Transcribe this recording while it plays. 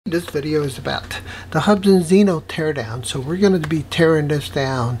This video is about the Hubs & Zino teardown. So we're going to be tearing this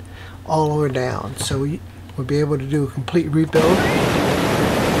down all the way down. So we'll be able to do a complete rebuild.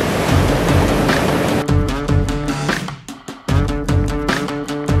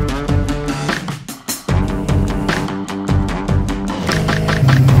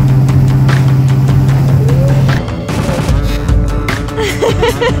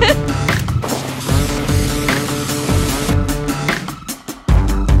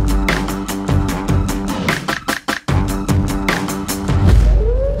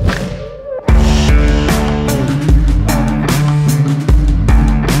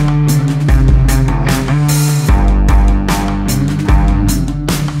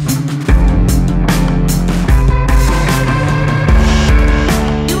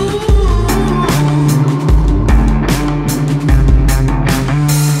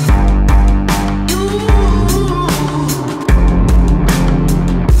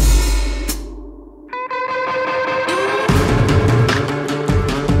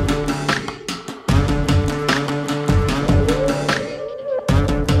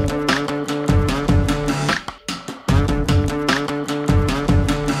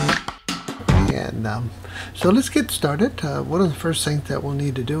 So let's get started. One of the first things that we'll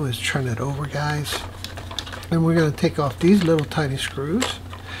need to do is turn it over, guys. And we're going to take off these little tiny screws.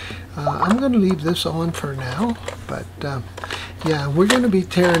 I'm going to leave this on for now, but yeah, we're going to be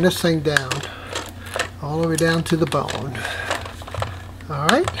tearing this thing down all the way down to the bone.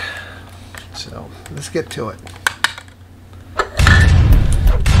 Alright, so let's get to it.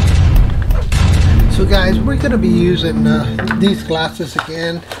 So guys, we're going to be using these glasses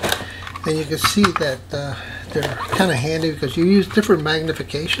again. And you can see that they're kind of handy because you use different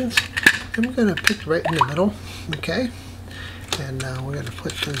magnifications. I'm going to pick right in the middle, okay? And we're going to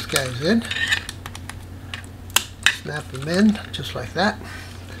put those guys in. Snap them in, just like that.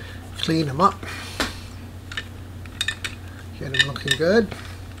 Clean them up. Get them looking good.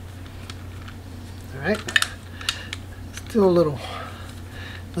 Alright. Still a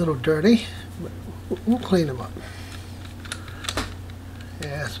little dirty, but we'll clean them up.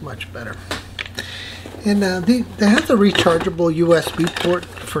 Yeah, that's much better. And they have the rechargeable USB port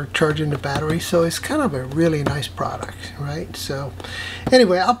for charging the battery, so it's kind of a really nice product, right? So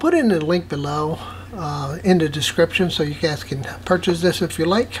anyway, I'll put in the link below in the description so you guys can purchase this if you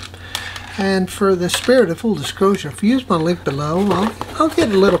like. And for the spirit of full disclosure, if you use my link below, I'll get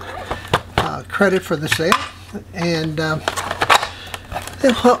a little credit for the sale, and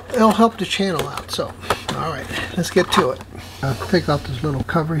it'll help the channel out. So alright, let's get to it. Take off this little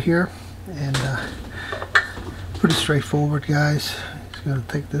cover here, and pretty straightforward, guys. Just gonna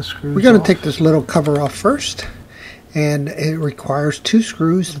take this screw. We're gonna take this little cover off first, and it requires 2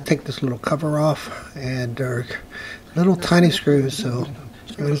 screws to take this little cover off, and they're little tiny screws. So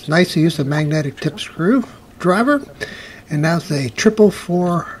it's nice to use a magnetic tip screwdriver, and that's a 000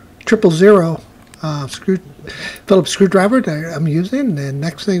 Phillips screwdriver that I'm using. And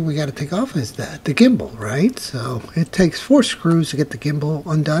next thing we got to take off is the gimbal, right? So it takes 4 screws to get the gimbal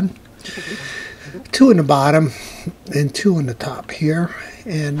undone. 2 in the bottom and 2 on the top here,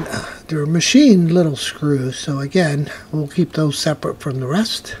 and they're machined little screws, so again we'll keep those separate from the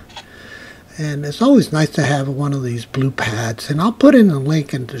rest. And it's always nice to have one of these blue pads, and I'll put in a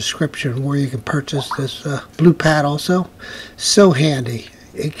link in the description where you can purchase this blue pad also. So handy.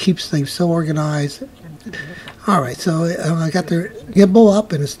 It keeps things so organized. Alright, so I got the gimbal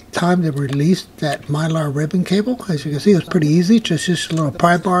up, and it's time to release that Mylar ribbon cable. As you can see, it's pretty easy. Just a little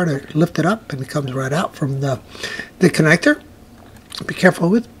pry bar to lift it up, and it comes right out from the connector. Be careful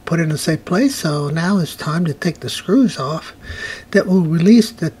with, put it in a safe place. So now it's time to take the screws off that will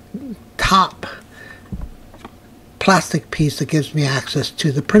release the top plastic piece that gives me access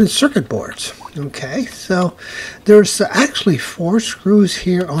to the printed circuit boards. Okay, so there's actually 4 screws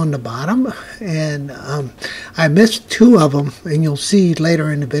here on the bottom, and I missed 2 of them, and you'll see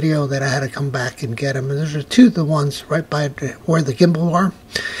later in the video that I had to come back and get them. And those are 2 of the ones right by where the gimbal are.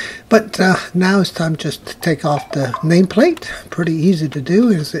 But now it's time just to take off the nameplate. Pretty easy to do.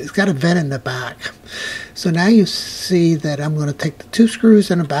 It's got a vent in the back. So now you see that I'm going to take the 2 screws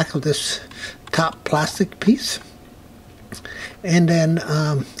in the back of this top plastic piece, and then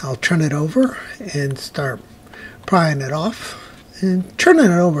I'll turn it over and start prying it off and turning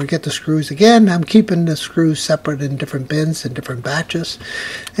it over, get the screws. Again, I'm keeping the screws separate in different bins and different batches.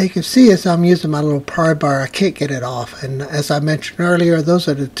 And you can see as I'm using my little pry bar, I can't get it off. And as I mentioned earlier, those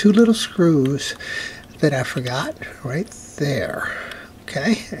are the 2 little screws that I forgot right there.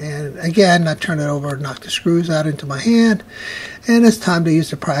 Okay, and again, I turn it over, knock the screws out into my hand, and it's time to use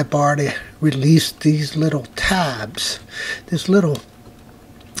the pry bar to release these little tabs. This little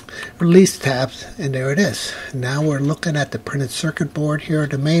release tabs, and there it is. Now we're looking at the printed circuit board here,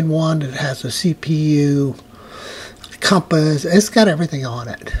 the main one that has a CPU, compass. It's got everything on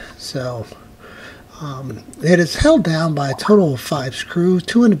it. So it is held down by a total of 5 screws,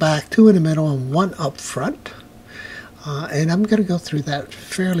 2 in the back, 2 in the middle, and 1 up front. And I'm going to go through that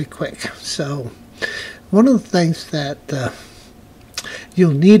fairly quick. So one of the things that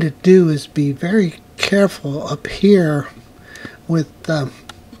you'll need to do is be very careful up here with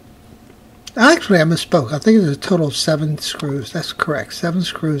actually I misspoke. I think there's a total of 7 screws. That's correct, 7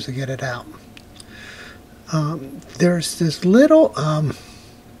 screws to get it out. There's this little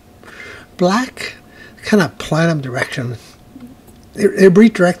black kind of plenum direction. It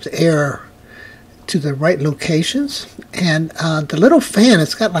redirects air to the right locations, and the little fan,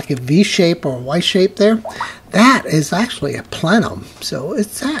 it's got like a V shape or a Y shape there. That is actually a plenum, so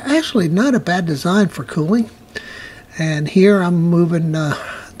it's actually not a bad design for cooling. And here I'm moving the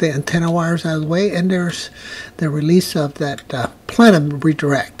antenna wires out of the way, and there's the release of that plenum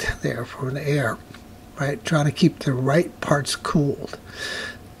redirect there for the air, right? Trying to keep the right parts cooled.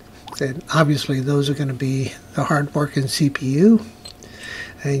 And obviously those are going to be the hard working CPU.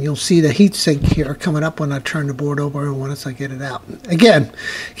 And you'll see the heatsink here coming up when I turn the board over and once I get it out. Again,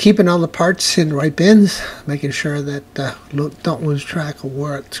 keeping all the parts in the right bins, making sure that don't lose track of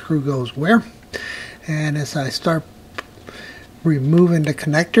where the screw goes where. And as I start removing the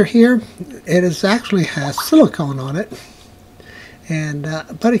connector here, it actually has silicone on it, and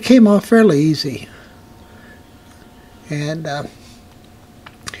but it came off fairly easy. And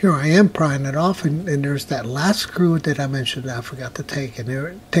here I am prying it off, and there's that last screw that I mentioned that I forgot to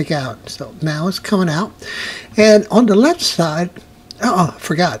take out. So now it's coming out. And on the left side, oh, I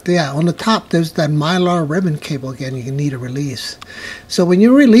forgot. Yeah, on the top there's that mylar ribbon cable again. You need a release. So when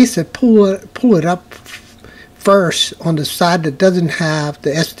you release it, pull it up first on the side that doesn't have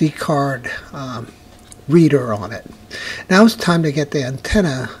the SD card reader on it. Now it's time to get the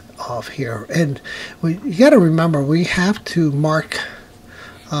antenna off here, and you got to remember we have to mark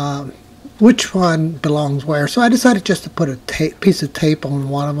which one belongs where. So I decided just to put a piece of tape on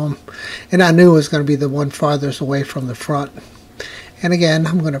one of them, and I knew it was going to be the one farthest away from the front. And again,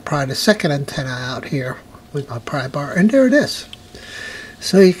 I'm going to pry the second antenna out here with my pry bar, and there it is.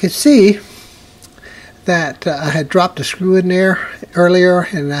 So you can see that I had dropped a screw in there earlier,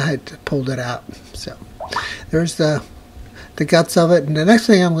 and I had pulled it out. So there's the guts of it. And the next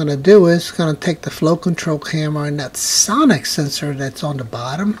thing I'm going to do is going to take the flow control camera and that sonic sensor that's on the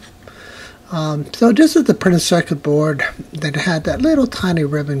bottom. So this is the printed circuit board that had that little tiny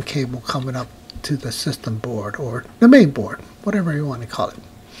ribbon cable coming up to the system board, or the main board, whatever you want to call it.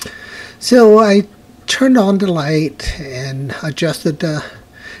 So I turned on the light and adjusted the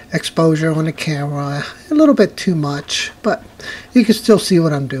exposure on the camera a little bit too much, but you can still see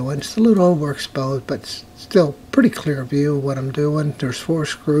what I'm doing. It's a little overexposed, but still pretty clear view of what I'm doing. There's 4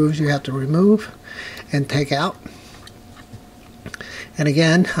 screws you have to remove and take out. And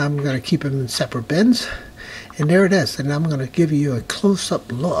again, I'm going to keep them in separate bins. And there it is. And I'm going to give you a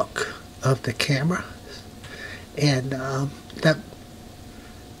close-up look of the camera. And that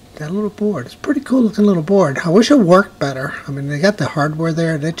little board. It's a pretty cool looking little board. I wish it worked better. I mean, they got the hardware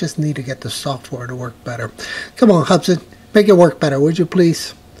there. They just need to get the software to work better. Come on, Hudson. Make it work better, would you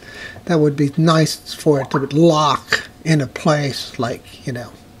please? That would be nice for it to lock into place like, you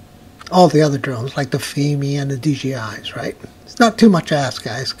know, all the other drones, like the FEMI and the DJIs, right? It's not too much to ask,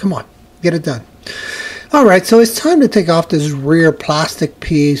 guys. Come on, get it done. All right, so it's time to take off this rear plastic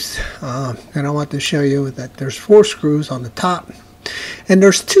piece. And I want to show you that there's 4 screws on the top. And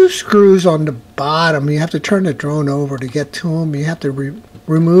there's 2 screws on the bottom. You have to turn the drone over to get to them. You have to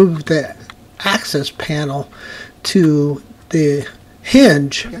remove the access panel to the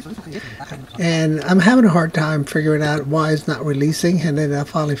hinge. And I'm having a hard time figuring out why it's not releasing. And then I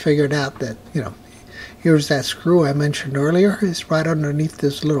finally figured out that, you know, here's that screw I mentioned earlier. It's right underneath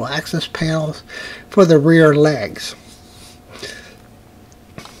this little access panel for the rear legs.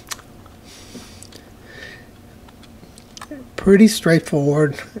 Pretty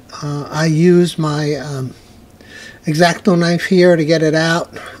straightforward. I use my X-Acto knife here to get it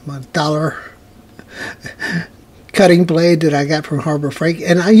out. My $1 cutting blade that I got from Harbor Freight,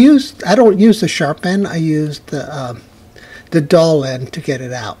 and I don't use the sharp end. I use the dull end to get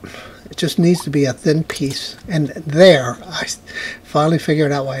it out. It just needs to be a thin piece, and there I finally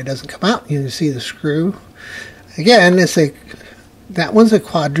figured out why it doesn't come out. You can see the screw. Again, that one's a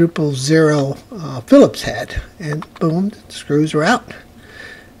quadruple 0 Phillips head, and boom, the screws are out.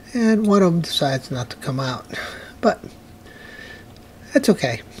 And one of them decides not to come out, but that's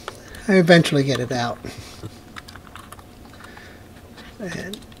okay. I eventually get it out.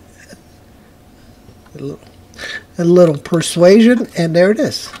 And a little persuasion, and there it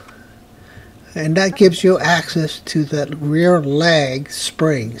is. And that gives you access to the rear leg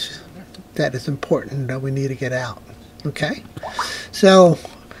springs. That is important that we need to get out. Okay, so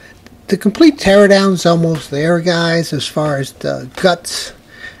the complete teardown is almost there, guys, as far as the guts.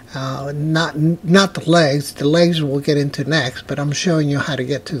 Not the legs. The legs we'll get into next, but I'm showing you how to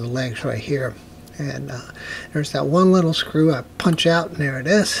get to the legs right here. And there's that one little screw I punch out, and there it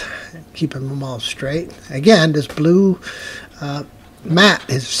is, keeping them all straight. Again, this blue mat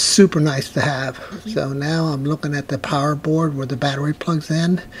is super nice to have. So now I'm looking at the power board where the battery plugs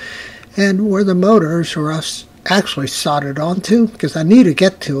in, and where the motors are actually soldered onto, because I need to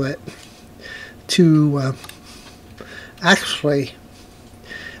get to it to actually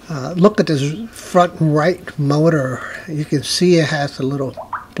look at this front right motor. You can see it has a little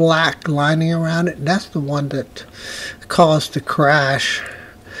black lining around it. That's the one that caused the crash,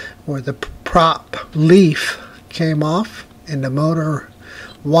 where the prop leaf came off and the motor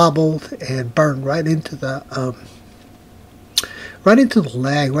wobbled and burned right into the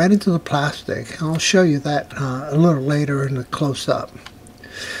leg, right into the plastic. I'll show you that a little later in the close-up.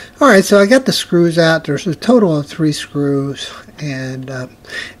 Alright, so I got the screws out. There's a total of 3 screws, and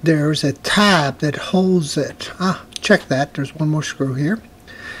there's a tab that holds it. Check that. There's one more screw here.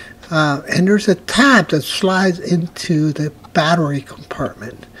 And there's a tab that slides into the battery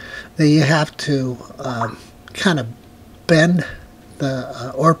compartment that you have to kind of bend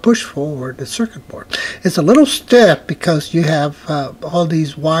or push forward the circuit board. It's a little stiff because you have all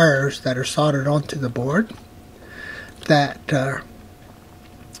these wires that are soldered onto the board that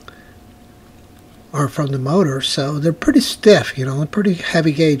are from the motor, so they're pretty stiff, you know, they're pretty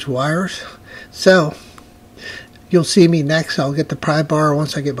heavy gauge wires. So you'll see me next. I'll get the pry bar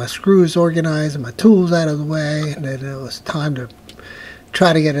once I get my screws organized and my tools out of the way, and then it was time to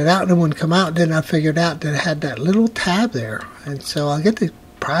try to get it out, and it wouldn't come out. Then I figured out that it had that little tab there, and so I'll get the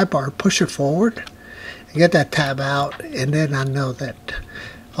pry bar, push it forward, and get that tab out, and then I know that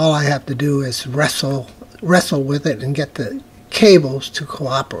all I have to do is wrestle with it and get the cables to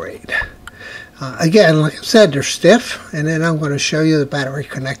cooperate. Again, like I said, they're stiff, and then I'm going to show you the battery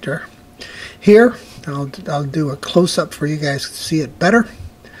connector here. I'll do a close-up for you guys to see it better.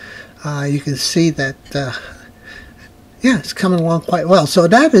 You can see that, yeah, it's coming along quite well. So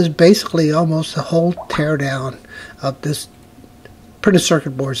that is basically almost the whole teardown of this printed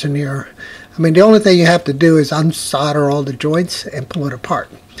circuit boards in here. I mean, the only thing you have to do is unsolder all the joints and pull it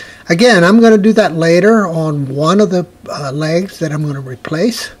apart. Again, I'm going to do that later on one of the legs that I'm going to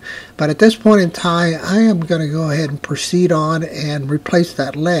replace. But at this point in time, I am going to go ahead and proceed on and replace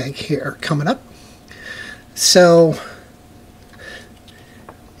that leg here coming up. So,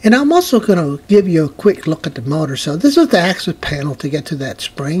 and I'm also going to give you a quick look at the motor. So this is the access panel to get to that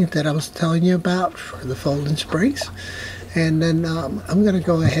spring that I was telling you about for the folding springs. And then I'm going to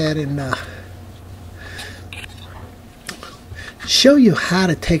go ahead and show you how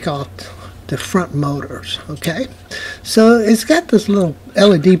to take off the front motors. Okay, so it's got this little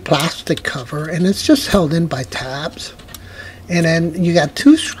LED plastic cover, and it's just held in by tabs. And then you got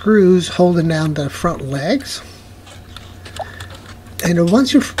 2 screws holding down the front legs. And then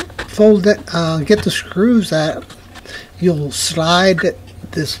once you fold it, get the screws out, you'll slide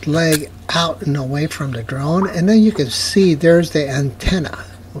this leg out and away from the drone, and then you can see there's the antenna.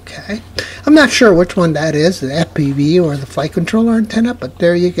 Okay, I'm not sure which one that is, the FPV or the flight controller antenna, but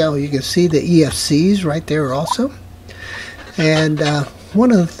there you go. You can see the EFCs right there also. And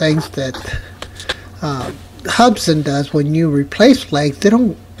one of the things that Hubsan does when you replace legs,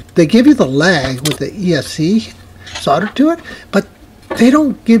 they give you the leg with the EFC soldered to it, but they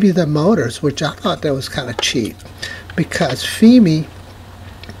don't give you the motors, which I thought that was kind of cheap, because FEMI,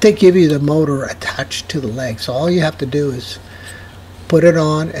 they give you the motor attached to the leg, so all you have to do is put it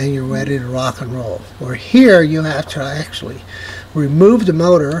on and you're ready to rock and roll. Where here you have to actually remove the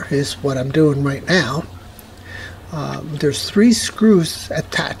motor, is what I'm doing right now. There's 3 screws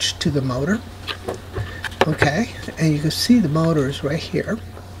attached to the motor. Okay, and you can see the motor is right here.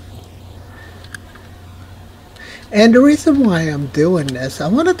 And the reason why I'm doing this, I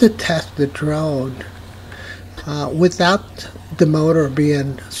wanted to test the drone without the motor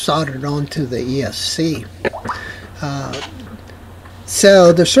being soldered onto the ESC.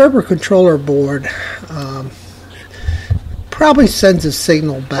 So the server controller board probably sends a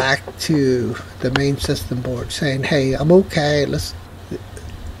signal back to the main system board saying, hey, I'm okay,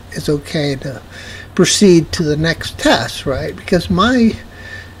 it's okay to proceed to the next test, right? Because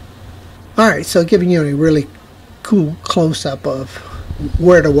alright, so giving you a really cool close-up of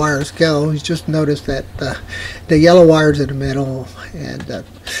where the wires go. You just notice that the yellow wire's in the middle and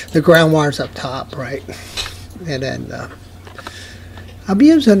the ground wire's up top, right? And then I'm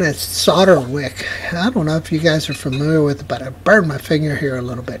using a solder wick. I don't know if you guys are familiar with it, but I burned my finger here a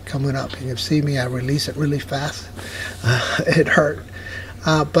little bit coming up. You can see me, I release it really fast. It hurt.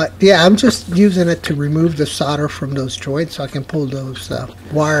 But yeah, I'm just using it to remove the solder from those joints so I can pull those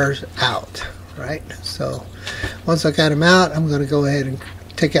wires out, right? So once I got them out, I'm going to go ahead and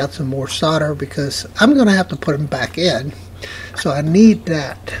take out some more solder because I'm going to have to put them back in. So I need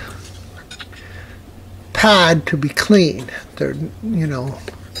that pad to be clean. They're, you know,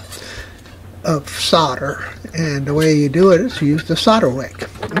 of solder, and the way you do it is to use the solder wick.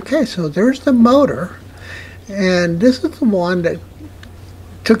 Okay, so there's the motor, and this is the one that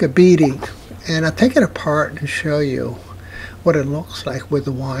took a beating, and I'll take it apart and show you what it looks like with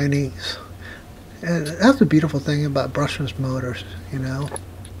the windings. And that's the beautiful thing about brushless motors, you know.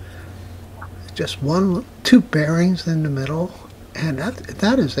 Just two bearings in the middle, and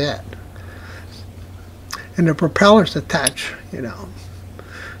that is it. And the propellers attach, you know,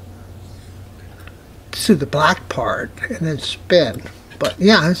 to the black part and then spin. But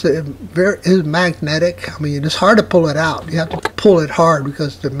yeah, it's magnetic. I mean, it's hard to pull it out. You have to pull it hard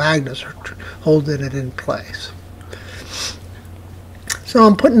because the magnets are holding it in place. So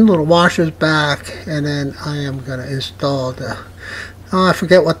I'm putting little washers back, and then I am going to install the, I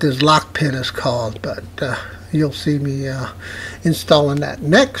forget what this lock pin is called, but you'll see me installing that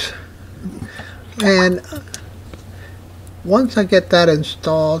next. And once I get that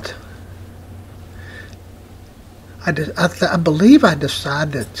installed, I believe I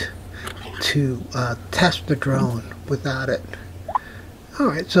decided to test the drone without it.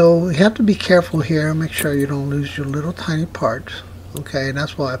 Alright, so you have to be careful here. Make sure you don't lose your little tiny parts. Okay, and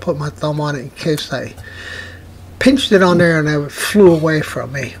that's why I put my thumb on it in case I pinched it on there and it flew away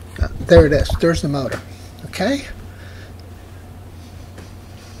from me. There it is. There's the motor. Okay?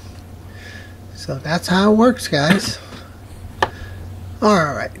 So that's how it works, guys.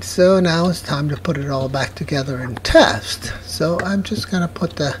 Alright, so now it's time to put it all back together and test. So I'm just going to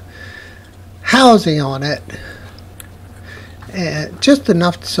put the housing on it, and just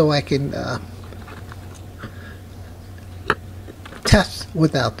enough so I can test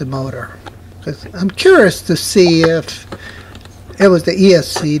without the motor. Because I'm curious to see if it was the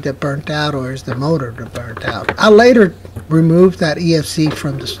ESC that burnt out or is the motor that burnt out. I later removed that ESC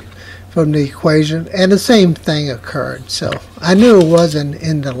from the equation, and the same thing occurred. So I knew it wasn't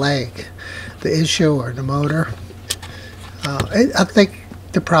in the leg, the issue, or the motor. I think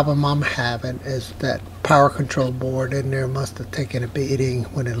the problem I'm having is that power control board in there must have taken a beating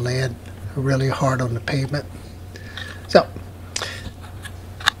when it landed really hard on the pavement. So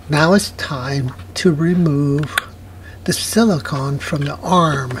now it's time to remove the silicone from the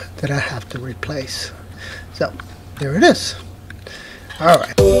arm that I have to replace. So there it is.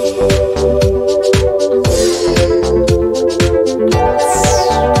 Alright.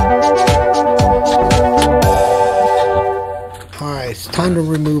 Alright, it's time to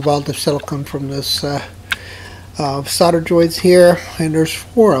remove all the silicone from this solder joints here, and there's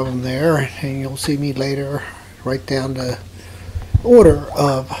 4 of them there, and you'll see me later write down the order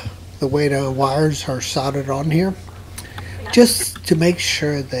of the way the wires are soldered on here, just to make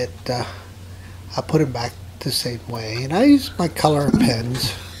sure that I put them back the same way. And I use my color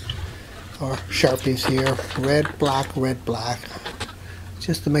pens or Sharpies here, red, black,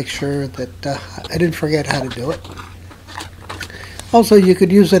 just to make sure that I didn't forget how to do it. Also, you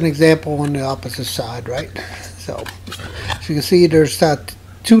could use an example on the opposite side, right? So as you can see, there's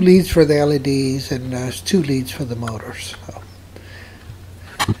 2 leads for the LEDs and there's 2 leads for the motors. So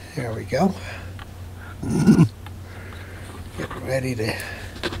there we go. Get ready to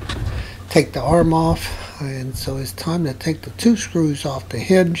take the arm off. And so it's time to take the 2 screws off the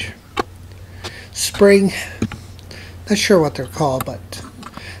hinge. Spring, not sure what they're called, but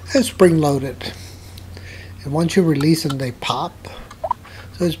they're spring loaded. And once you release them, they pop.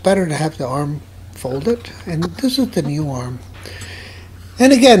 So it's better to have the arm folded. And this is the new arm.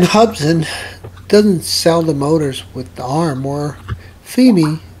 And again, Hudson doesn't sell the motors with the arm, or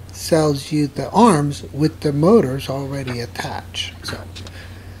FEMI sells you the arms with the motors already attached. So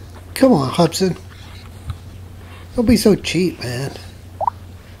come on, Hudson. Don't be so cheap, man.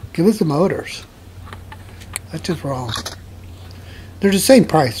 Give us the motors. That's just wrong. They're the same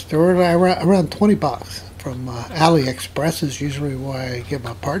price. They're around 20 bucks from AliExpress is usually where I get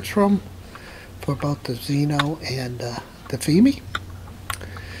my parts from for both the Zino and the FEMI.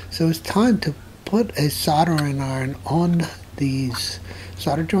 So it's time to put a soldering iron on these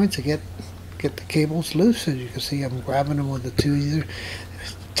solder joints to get get the cables loose. As you can see, I'm grabbing them with the tweezers.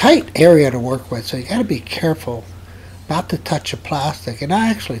 Tight area to work with, so you got to be careful not to touch the plastic. And I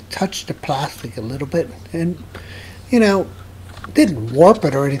actually touched the plastic a little bit, and you know, didn't warp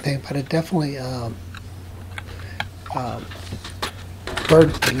it or anything, but it definitely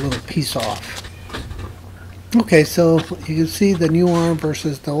burnt a little piece off. Okay, so you can see the new arm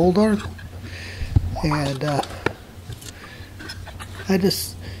versus the old arm, and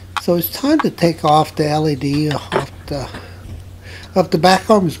so it's time to take off the LED off the back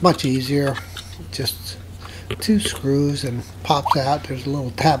arm. Is much easier. Just 2 screws and pops out. There's a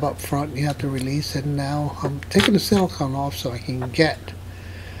little tab up front. You have to release it. And now I'm taking the silicone off so I can get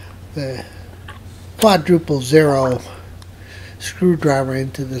the quadruple 0 screwdriver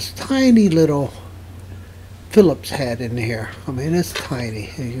into this tiny little Phillips head in here. I mean, it's tiny.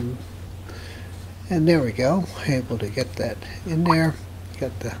 And there we go. Able to get that in there.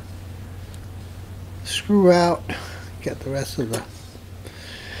 Get the screw out. Get the rest of the...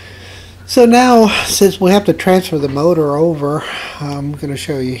 So now, since we have to transfer the motor over, I'm going to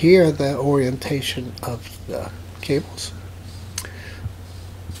show you here the orientation of the cables.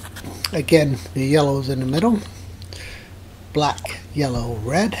 Again, the yellow is in the middle. Black, yellow,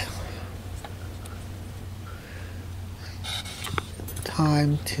 red.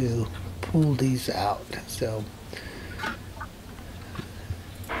 Time to pull these out. So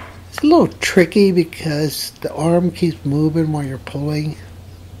it's a little tricky because the arm keeps moving while you're pulling.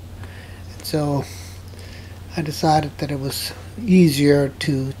 So I decided that it was easier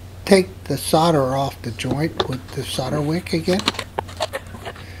to take the solder off the joint with the solder wick again.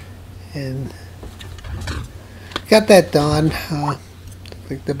 And got that done.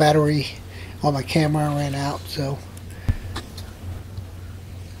 The battery on my camera ran out, so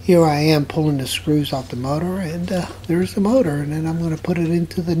here I am pulling the screws off the motor, and there's the motor, and then I'm going to put it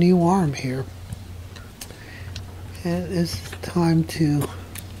into the new arm here. And it's time to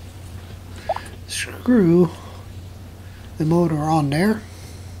screw the motor on there.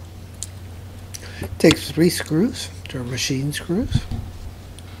 It takes 3 screws. They're machine screws.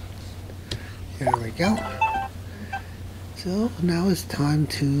 There we go. So now it's time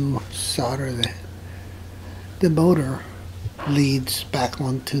to solder the motor leads back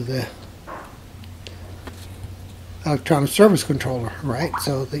onto the electronic service controller, right?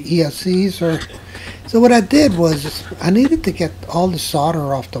 So the ESCs are... So what I did was I needed to get all the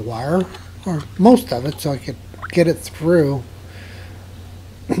solder off the wire, or most of it, so I could get it through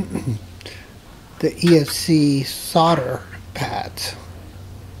the ESC solder pads.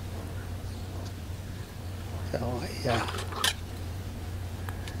 So I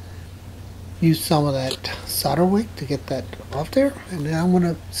use some of that solder wick to get that off there, and then I'm going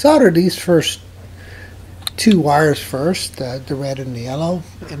to solder these first 2 wires first, the red and the yellow,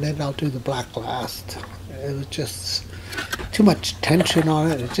 and then I'll do the black last. It was just too much tension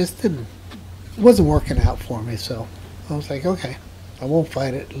on it. It just wasn't working out for me, so I was like, okay, I won't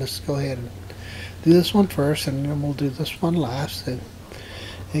fight it. Let's go ahead and do this one first, and then we'll do this one last. And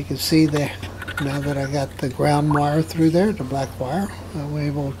you can see there, now that I got the ground wire through there, the black wire, I'm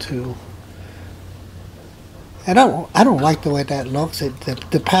able to... I don't like the way that looks.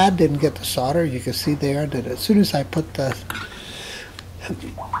 The pad didn't get the solder. You can see there that as soon as I put the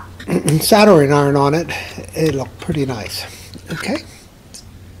soldering iron on it, it looked pretty nice. Okay.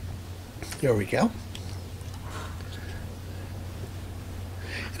 There we go.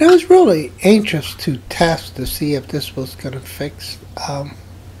 And I was really anxious to test to see if this was going to fix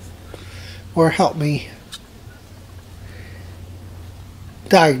or help me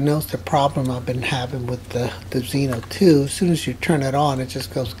diagnose the problem I've been having with the Zino 2. As soon as you turn it on, it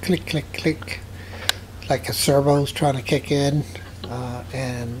just goes click, click, click, like a servo's trying to kick in,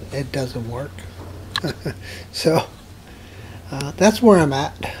 and it doesn't work. So that's where I'm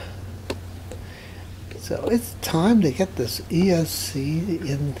at. So it's time to get this ESC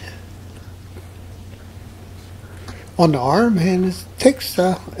in on the arm, and it takes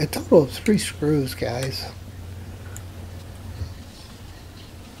a total of 3 screws, guys.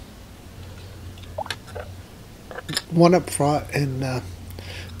 One up front and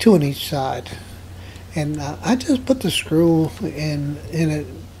 2 on each side. And I just put the screw in it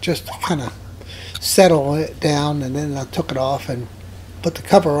just to kind of settle it down, and then I took it off and put the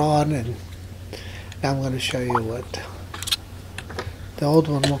cover on, and now I'm going to show you what the old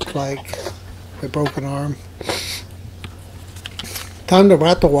one looked like, the broken arm. Time to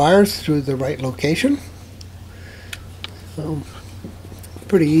route the wires through the right location. So,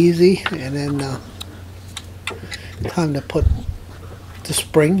 pretty easy. And then time to put the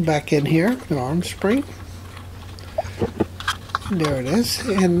spring back in here, the arm spring. There it is.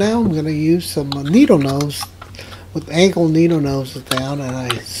 And now I'm going to use some needle nose with angle needle noses down, and I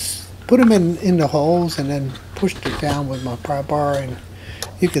put them in the holes and then pushed it down with my pry bar, and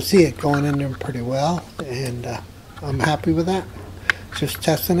you can see it going in there pretty well, and I'm happy with that. Just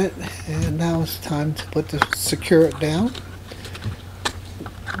testing it, and now it's time to secure it down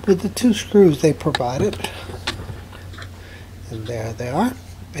with the 2 screws they provided. And there they are.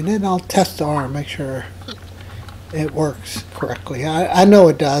 And then I'll test the arm, make sure it works correctly. I know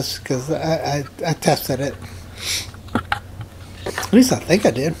it does because I tested it. At least I think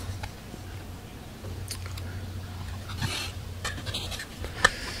I did.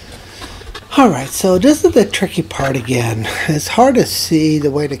 Alright, so this is the tricky part again. It's hard to see the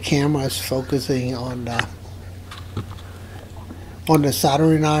way the camera is focusing on the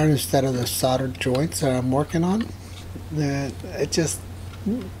soldering iron instead of the soldered joints that I'm working on. It just,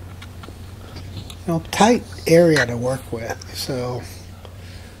 tight area to work with. So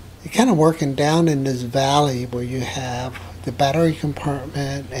you're kind of working down in this valley where you have the battery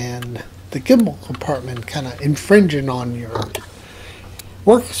compartment and the gimbal compartment kind of infringing on your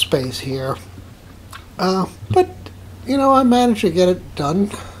workspace here. But, I managed to get it done.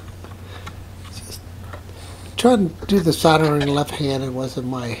 Just trying to do the soldering left-handed wasn't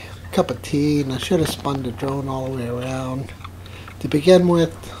my cup of tea, and I should have spun the drone all the way around to begin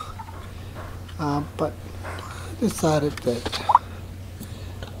with. But I decided that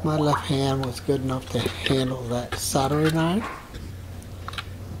my left hand was good enough to handle that soldering iron.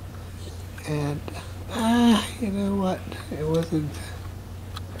 And, you know what, it wasn't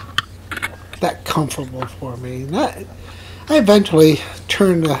that comfortable for me. I eventually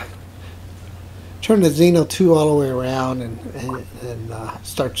turned the Zino 2 all the way around and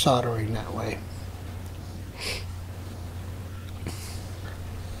start soldering that way.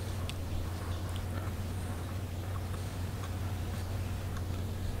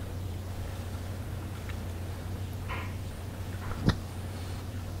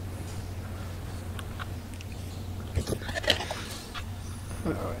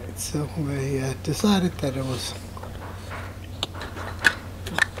 Alright, so I decided that it was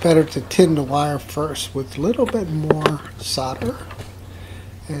better to tin the wire first with a little bit more solder,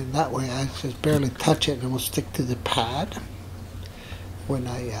 and that way I just barely touch it and it will stick to the pad when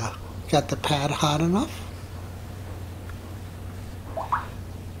I got the pad hot enough.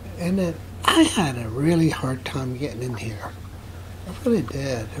 And then I had a really hard time getting in here. I really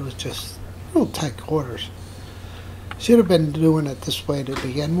did. It was just real tight quarters. Should have been doing it this way to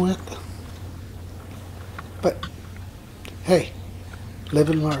begin with. But, hey,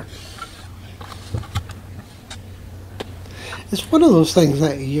 live and learn. It's one of those things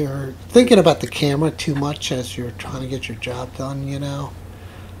that you're thinking about the camera too much as you're trying to get your job done,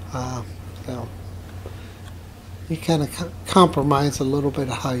 So you kind of compromise a little bit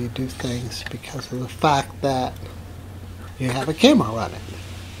of how you do things because of the fact that you have a camera running.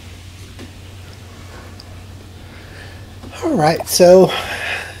 Alright, so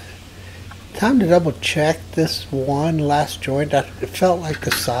time to double check this one last joint. It felt like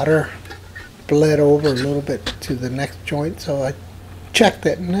the solder bled over a little bit to the next joint, so I checked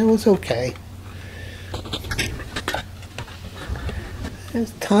it and it was okay.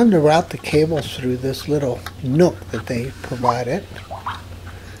 It's time to route the cables through this little nook that they provided.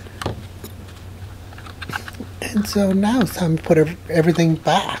 And so now it's time to put everything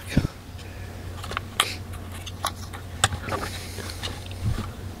back.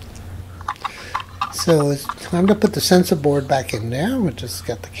 So it's time to put the sensor board back in there. We just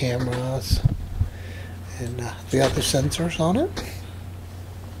got the cameras and the other sensors on it.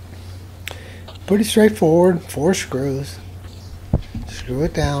 Pretty straightforward, 4 screws. Screw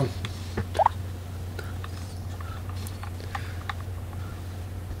it down.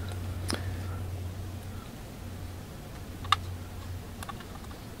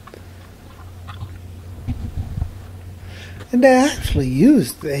 And they actually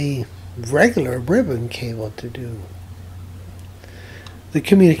used a regular ribbon cable to do the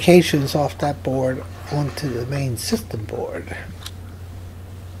communications off that board onto the main system board,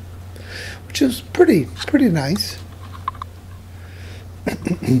 which is pretty nice.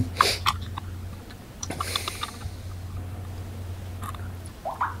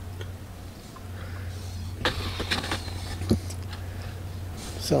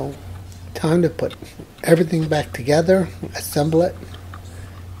 So time to put everything back together, assemble it,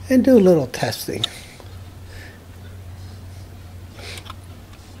 and do a little testing.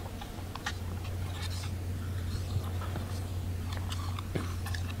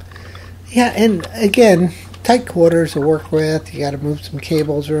 Yeah, and again, tight quarters to work with. You got to move some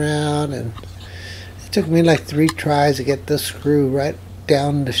cables around, and Took me like 3 tries to get this screw right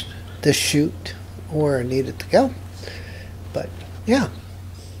down the chute where I needed to go. But yeah,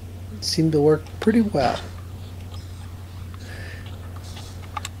 it seemed to work pretty well.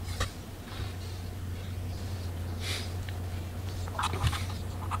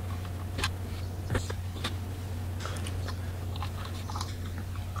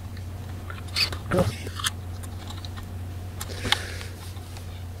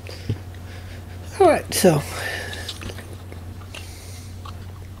 Alright, so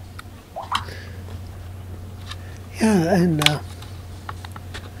yeah, and I'm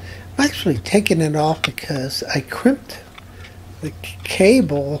actually taking it off because I crimped the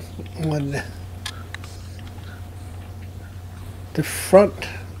cable on the front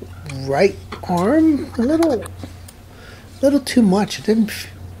right arm a little too much. It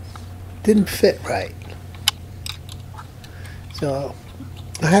didn't fit right, so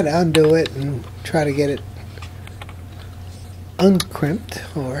I had to undo it and try to get it uncrimped,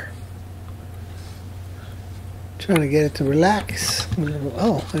 or trying to get it to relax.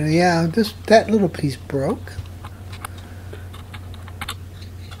 Oh, yeah, that little piece broke.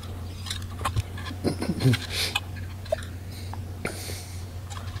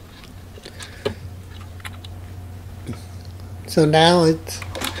 So now it's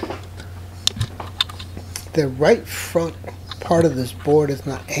the right front part of this board is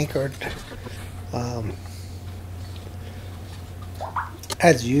not anchored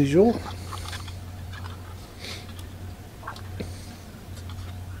as usual.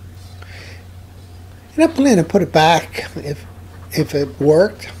 And I plan to put it back if it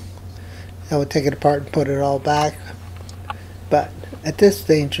worked. I would take it apart and put it all back. But at this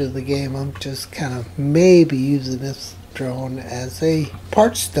stage of the game, I'm just kind of maybe using this drone as a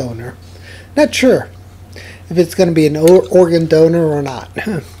parts donor. Not sure if it's going to be an organ donor or not.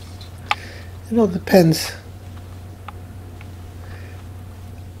 It all depends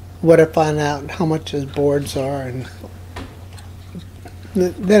what I find out, how much his boards are, and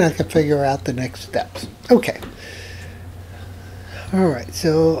then I can figure out the next steps. Okay. Alright,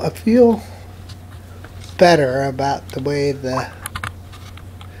 so I feel better about the way the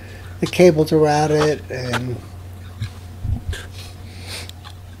cables around it, and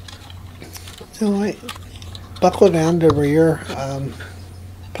so I buckle down the rear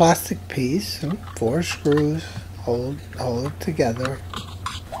plastic piece, and 4 screws hold it together.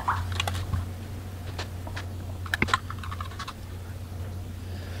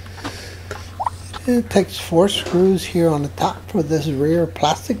 It takes 4 screws here on the top for this rear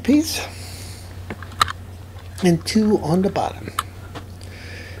plastic piece, and 2 on the bottom,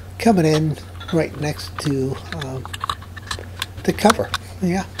 coming in right next to the cover.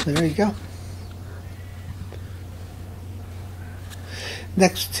 Yeah, there you go.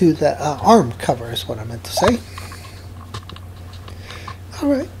 Next to the arm cover is what I meant to say.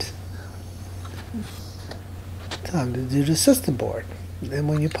 Alright, time to do the system board. And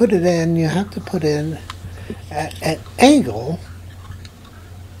when you put it in, you have to put in at an angle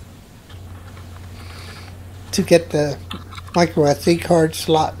to get the micro SD card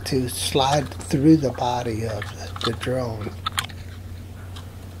slot to slide through the body of the drone.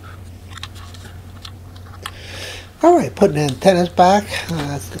 Alright, putting the antennas back.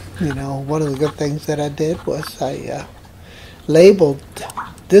 You know, one of the good things that I did was I labeled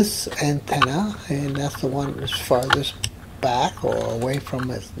this antenna, and that's the one that's farthest back or away from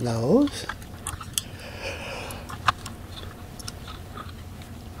its nose.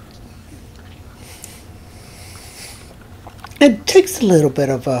 It takes a little bit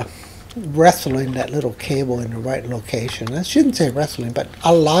of wrestling that little cable in the right location. I shouldn't say wrestling, but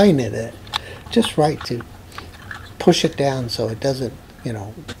aligning it just right to push it down so it doesn't, you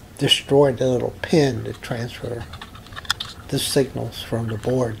know, destroy the little pin to transfer the signals from the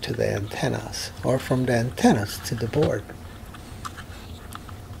board to the antennas, or from the antennas to the board.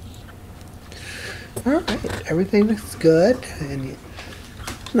 Alright, everything looks good, and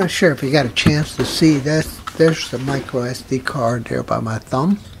I'm not sure if you got a chance to see this. There's the micro SD card there by my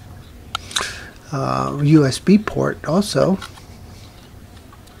thumb. USB port also,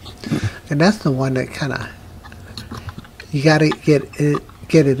 and that's the one that kind of, you got to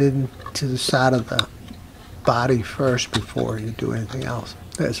get it into the side of the body first before you do anything else.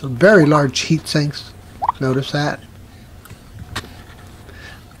 There's some very large heat sinks. Notice that.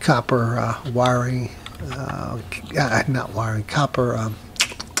 Copper wiring, not wiring, copper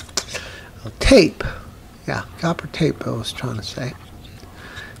tape. Yeah, copper tape I was trying to say,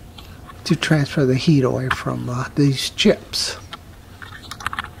 to transfer the heat away from these chips.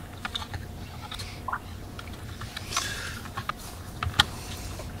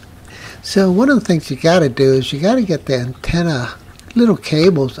 So one of the things you got to do is you got to get the antenna little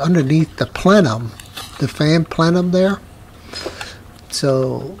cables underneath the plenum, the fan plenum there,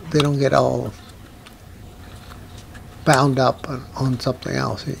 so they don't get all bound up on something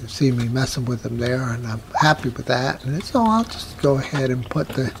else. You can see me messing with them there, and I'm happy with that. And so I'll just go ahead and put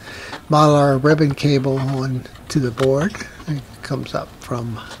the Mylar ribbon cable on to the board. It comes up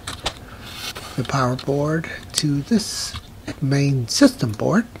from the power board to this main system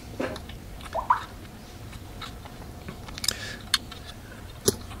board.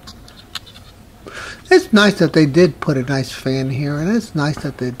 It's nice that they did put a nice fan here, and it's nice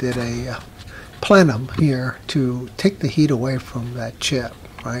that they did a plenum here to take the heat away from that chip,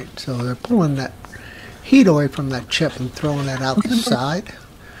 right? So they're pulling that heat away from that chip and throwing it out the side,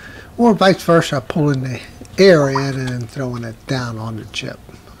 or vice versa, pulling the air in and then throwing it down on the chip.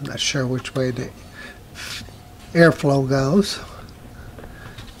 I'm not sure which way the airflow goes,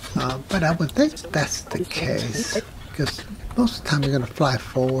 but I would think that's the case, because most of the time you're going to fly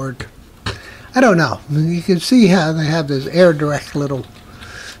forward. I don't know. You can see how they have this air direct little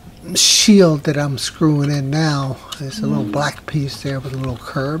shield that I'm screwing in now. There's a little black piece there with little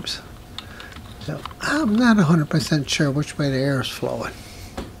curbs. So I'm not 100% sure which way the air is flowing.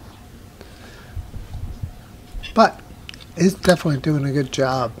 But it's definitely doing a good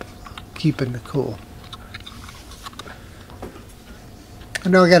job keeping it cool. I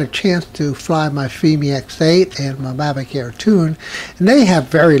know I got a chance to fly my Fimi X8 and my Mavic Air Tune, and they have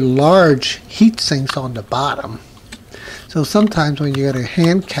very large heat sinks on the bottom. So sometimes when you got to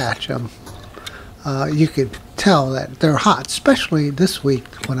hand catch them, you could tell that they're hot, especially this week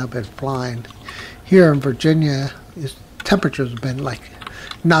when I've been flying. Here in Virginia, temperatures have been like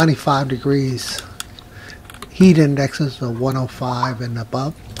 95 degrees. Heat indexes of 105 and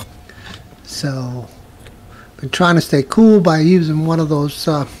above. So been trying to stay cool by using one of those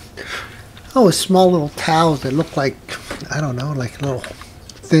small little towels that look like, I don't know, like little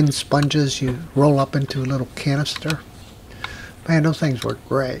thin sponges you roll up into a little canister. Man, those things work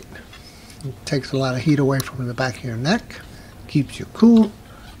great. It takes a lot of heat away from the back of your neck, keeps you cool,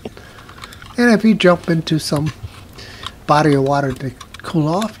 and if you jump into some body of water to cool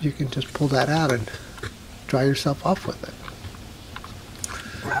off, you can just pull that out and dry yourself off with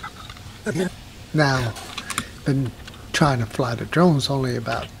it. Now, been trying to fly the drones only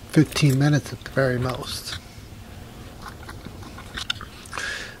about 15 minutes at the very most.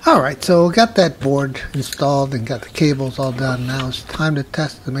 Alright, so we got that board installed and got the cables all done. Now it's time to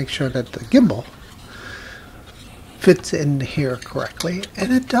test to make sure that the gimbal fits in here correctly,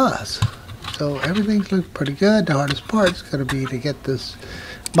 and it does. So everything looks pretty good. The hardest part is going to be to get this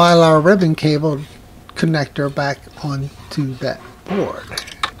Mylar ribbon cable connector back onto that board.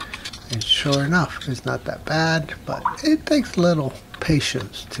 And sure enough, it's not that bad, but it takes a little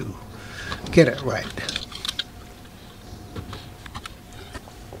patience to get it right.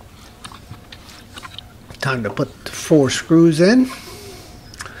 Time to put the 4 screws in.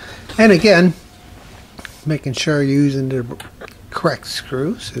 And again, making sure you're using the correct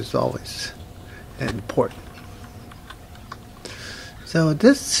screws is always important. So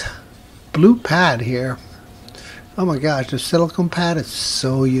this blue pad here, oh my gosh, the silicone pad is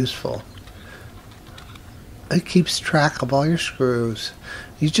so useful. It keeps track of all your screws.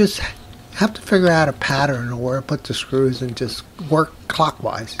 You just have to figure out a pattern where to put the screws and just work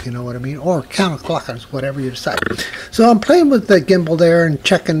clockwise, you know what I mean? Or counterclockwise, whatever you decide. So I'm playing with the gimbal there and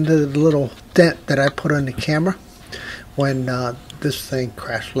checking the little dent that I put on the camera when this thing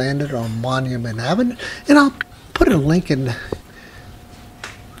crash landed on Monument Avenue. And I'll put a link in,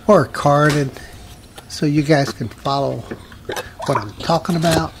 or a card, and so you guys can follow what I'm talking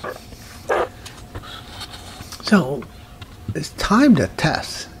about. So it's time to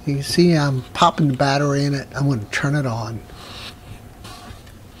test. You can see I'm popping the battery in it. I'm going to turn it on.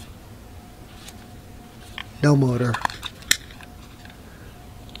 No motor.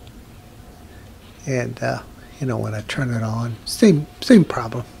 And you know, when I turn it on, same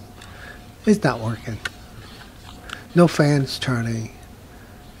problem. It's not working. No fans turning.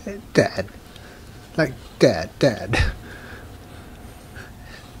 Dead. Like dead.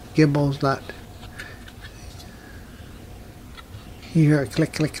 Gimbal's not. You hear it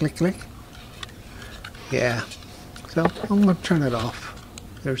click, click, click, click? Yeah. So I'm going to turn it off.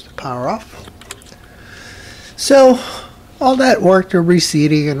 There's the power off. So all that work, the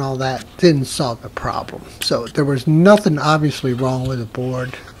reseating and all that, didn't solve the problem. So there was nothing obviously wrong with the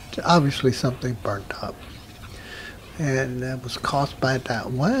board. Obviously something burnt up. And that was caused by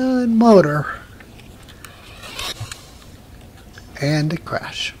that one motor and the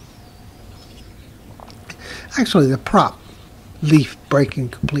crash. Actually, the prop leaf breaking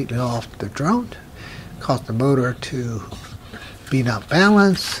completely off the drone, caused the motor to be not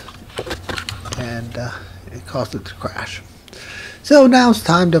balanced, and it caused it to crash. So now it's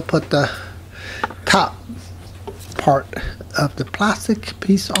time to put the top part of the plastic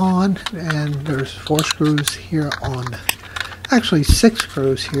piece on, and there's 4 screws here on, actually 6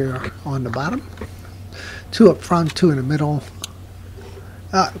 screws here on the bottom, 2 up front, 2 in the middle,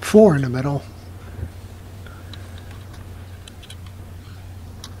 4 in the middle,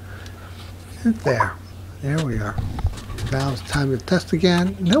 and there we are. Now it's time to test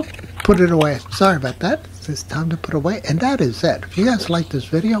again. Nope, put it away. Sorry about that. It's time to put away, and that is it. If you guys like this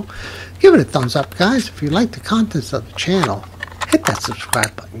video, give it a thumbs up, guys. If you like the contents of the channel, hit that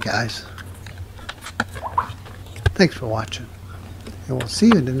subscribe button, guys. Thanks for watching, and we'll see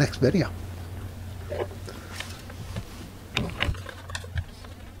you in the next video.